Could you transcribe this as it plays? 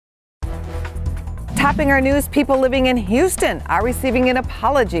Topping our news, people living in Houston are receiving an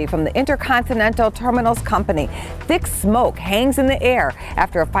apology from the Intercontinental Terminals Company. Thick smoke hangs in the air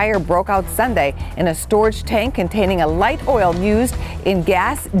after a fire broke out Sunday in a storage tank containing a light oil used in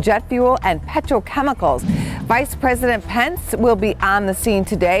gas, jet fuel, and petrochemicals. Vice President Pence will be on the scene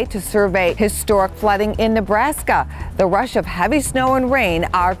today to survey historic flooding in Nebraska. The rush of heavy snow and rain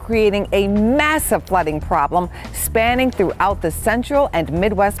are creating a massive flooding problem spanning throughout the central and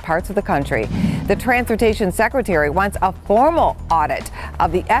Midwest parts of the country. The Transportation Secretary wants a formal audit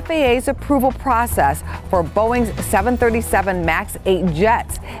of the FAA's approval process for Boeing's 737 MAX 8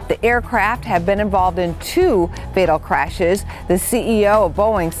 jets. The aircraft have been involved in 2 fatal crashes. The CEO of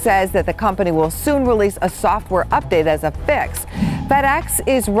Boeing says that the company will soon release a software update as a fix. FedEx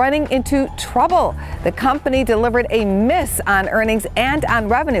is running into trouble. The company delivered a miss on earnings and on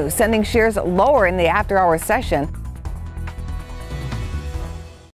revenue, sending shares lower in the after-hours session.